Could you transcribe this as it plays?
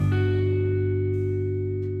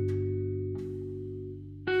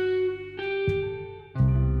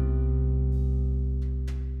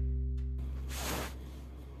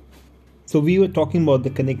So we were talking about the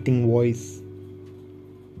connecting voice.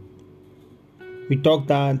 We talked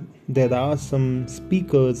that there are some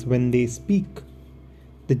speakers when they speak.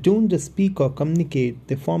 They don't just speak or communicate,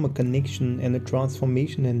 they form a connection and a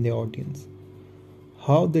transformation in the audience.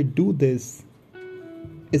 How they do this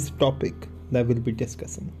is a topic that we'll be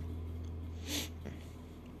discussing.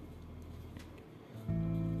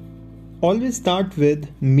 Always start with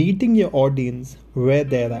meeting your audience where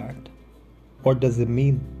they're at. What does it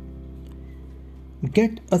mean?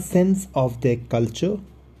 Get a sense of their culture,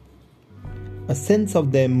 a sense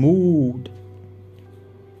of their mood,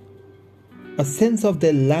 a sense of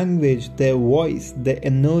their language, their voice, their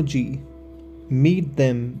energy. Meet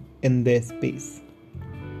them in their space.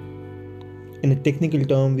 In a technical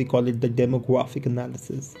term, we call it the demographic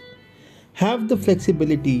analysis. Have the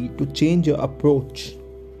flexibility to change your approach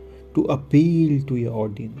to appeal to your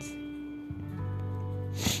audience.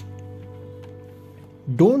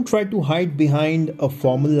 Don't try to hide behind a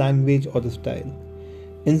formal language or the style.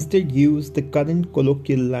 Instead, use the current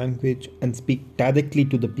colloquial language and speak directly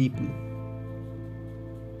to the people.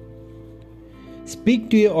 Speak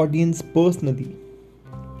to your audience personally.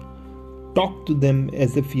 Talk to them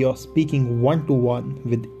as if you're speaking one-to-one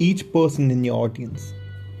with each person in your audience.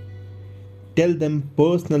 Tell them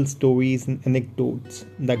personal stories and anecdotes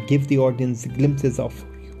that give the audience glimpses of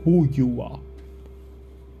who you are.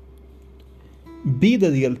 Be the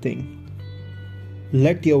real thing.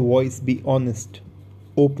 Let your voice be honest,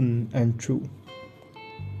 open, and true.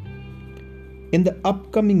 In the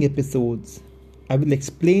upcoming episodes, I will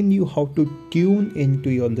explain you how to tune into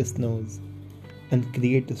your listeners and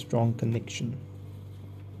create a strong connection.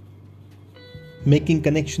 Making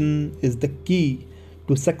connection is the key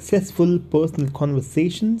to successful personal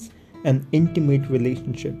conversations and intimate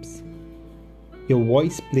relationships. Your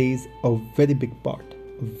voice plays a very big part,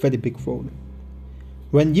 a very big role.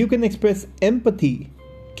 When you can express empathy,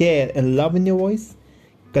 care, and love in your voice,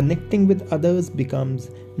 connecting with others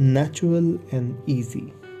becomes natural and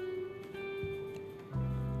easy.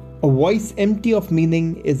 A voice empty of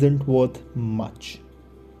meaning isn't worth much.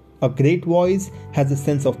 A great voice has a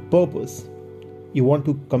sense of purpose. You want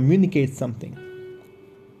to communicate something.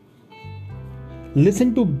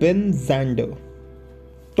 Listen to Ben Zander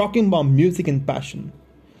talking about music and passion,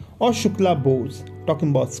 or Shukla Bose talking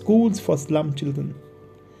about schools for slum children.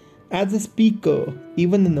 As a speaker,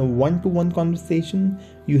 even in a one-to-one conversation,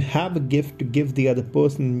 you have a gift to give the other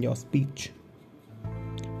person in your speech.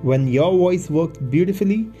 When your voice works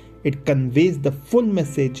beautifully, it conveys the full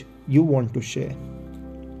message you want to share.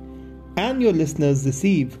 And your listeners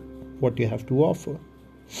receive what you have to offer.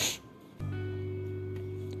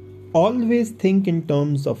 Always think in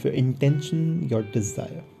terms of your intention, your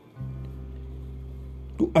desire.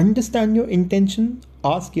 To understand your intention,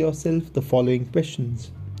 ask yourself the following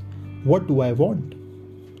questions. What do I want?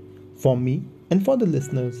 For me and for the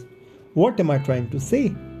listeners, what am I trying to say?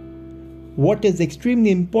 What is extremely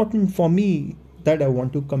important for me that I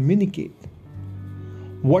want to communicate?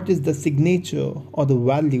 What is the signature or the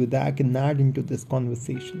value that I can add into this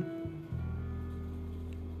conversation?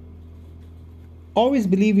 Always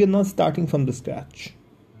believe you're not starting from the scratch.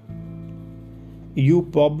 You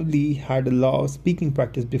probably had a lot of speaking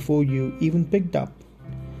practice before you even picked up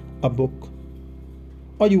a book,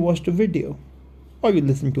 or you watched a video, or you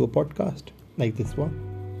listened to a podcast like this one.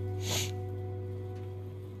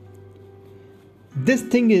 This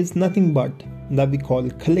thing is nothing but that we call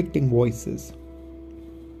collecting voices.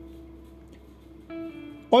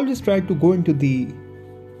 Always try to go into the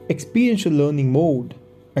experiential learning mode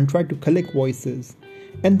and try to collect voices,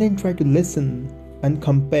 and then try to listen and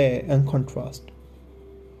compare and contrast.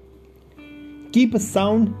 Keep a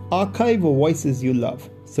sound archive of voices you love.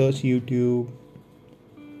 Search YouTube,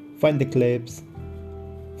 find the clips,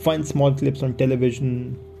 find small clips on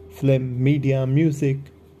television, film, media, music.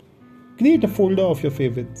 Create a folder of your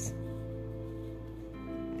favorites.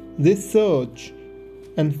 Research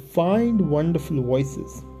and find wonderful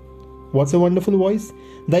voices. What's a wonderful voice?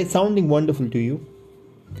 That is sounding wonderful to you.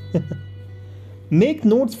 Make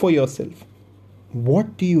notes for yourself.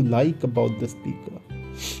 What do you like about the speaker?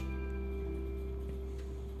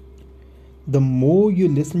 The more you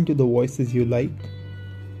listen to the voices you like,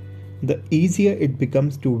 the easier it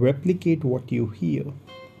becomes to replicate what you hear.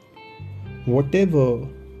 Whatever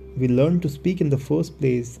we learn to speak in the first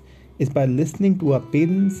place is by listening to our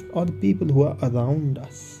parents or the people who are around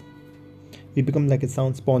us. We become like a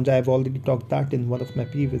sound sponge. I have already talked that in one of my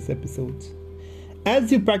previous episodes.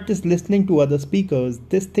 As you practice listening to other speakers,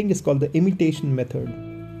 this thing is called the imitation method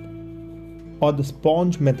or the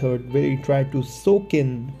sponge method, where you try to soak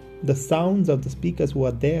in the sounds of the speakers who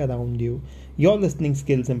are there around you. Your listening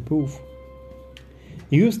skills improve.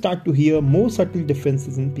 you start to hear more subtle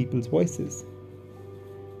differences in people's voices.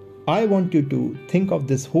 I want you to think of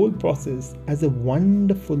this whole process as a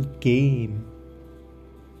wonderful game.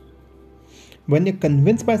 When you're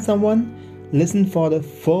convinced by someone, listen for the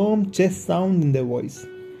firm chest sound in their voice.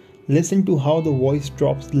 Listen to how the voice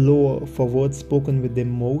drops lower for words spoken with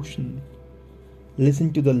emotion.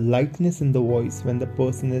 Listen to the lightness in the voice when the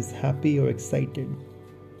person is happy or excited.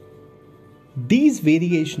 These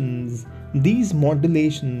variations, these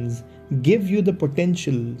modulations give you the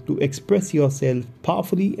potential to express yourself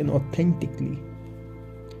powerfully and authentically.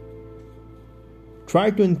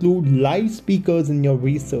 Try to include live speakers in your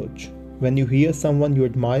research. When you hear someone you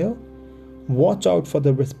admire, watch out for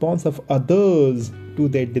the response of others to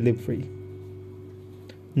their delivery.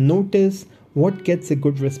 Notice what gets a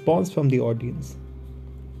good response from the audience.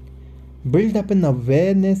 Build up an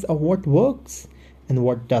awareness of what works and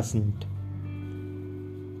what doesn't.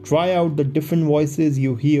 Try out the different voices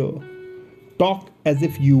you hear. Talk as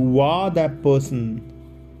if you are that person.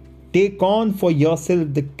 Take on for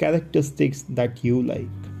yourself the characteristics that you like.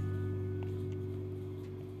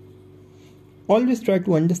 Always try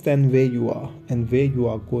to understand where you are and where you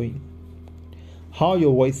are going. How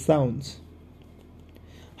your voice sounds.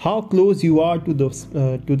 How close you are to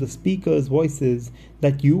the speaker's voices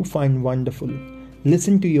that you find wonderful.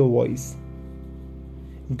 Listen to your voice.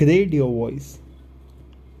 Grade your voice.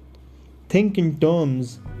 Think in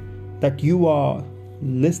terms that you are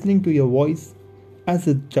listening to your voice as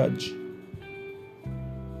a judge.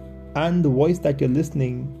 And the voice that you're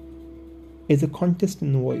listening is a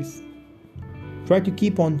contestant voice. Try to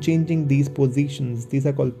keep on changing these positions. These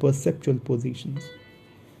are called perceptual positions.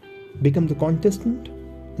 Become the contestant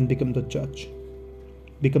and become the judge.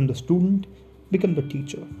 Become the student, become the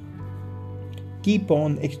teacher. Keep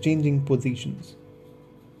on exchanging positions.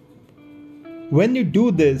 When you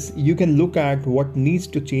do this, you can look at what needs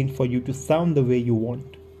to change for you to sound the way you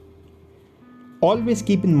want. Always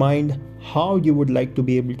keep in mind how you would like to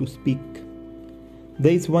be able to speak.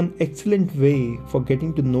 There is one excellent way for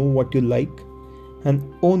getting to know what you like and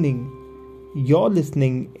owning your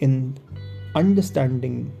listening in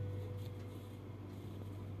understanding.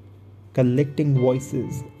 Collecting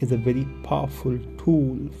voices is a very powerful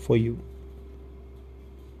tool for you.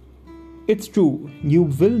 It's true, you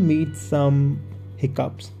will meet some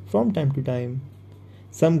hiccups from time to time,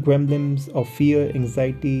 some gremlins of fear,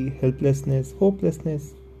 anxiety, helplessness,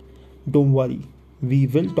 hopelessness. Don't worry, we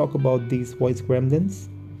will talk about these voice gremlins,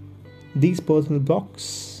 these personal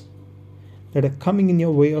blocks that are coming in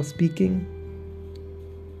your way of speaking.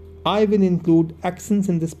 I will include accents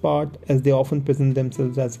in this part as they often present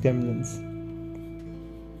themselves as gremlins.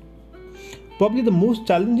 Probably the most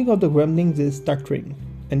challenging of the gremlins is stuttering,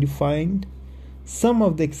 and you find some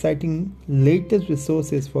of the exciting latest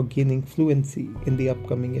resources for gaining fluency in the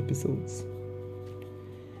upcoming episodes.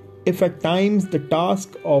 If at times the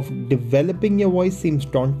task of developing your voice seems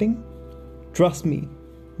daunting, trust me,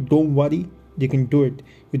 don't worry, you can do it.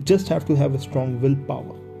 You just have to have a strong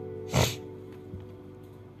willpower.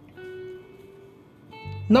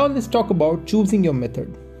 Now let's talk about choosing your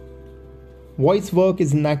method. Voice work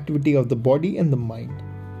is an activity of the body and the mind.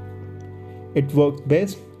 It works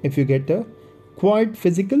best if you get a quiet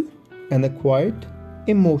physical and a quiet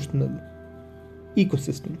emotional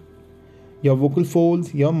ecosystem. Your vocal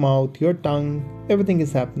folds, your mouth, your tongue, everything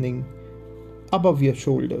is happening above your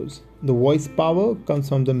shoulders. The voice power comes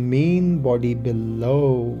from the main body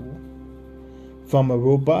below, from a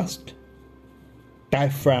robust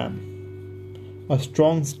diaphragm, a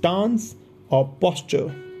strong stance or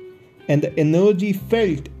posture, and the energy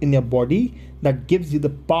felt in your body that gives you the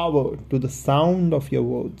power to the sound of your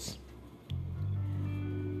words.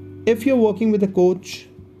 If you're working with a coach,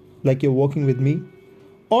 like you're working with me,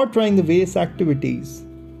 or trying the various activities,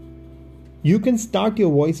 you can start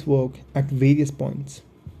your voice work at various points.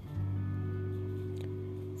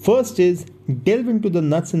 First is delve into the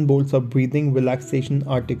nuts and bolts of breathing, relaxation,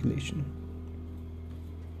 articulation.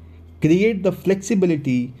 Create the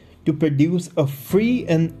flexibility to produce a free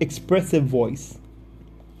and expressive voice.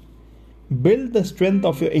 Build the strength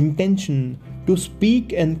of your intention to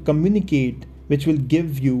speak and communicate, which will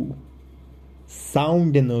give you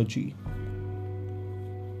sound energy.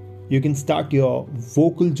 You can start your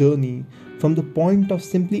vocal journey from the point of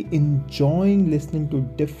simply enjoying listening to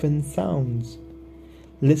different sounds.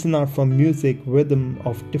 Listen out for music, rhythm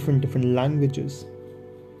of different languages.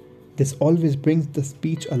 This always brings the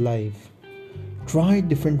speech alive. Try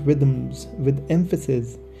different rhythms with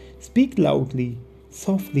emphasis. Speak loudly,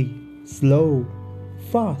 softly, slow,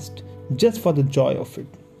 fast, just for the joy of it.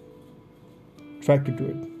 Try to do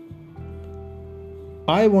it.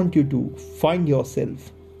 I want you to find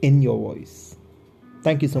yourself in your voice.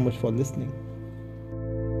 Thank you so much for listening.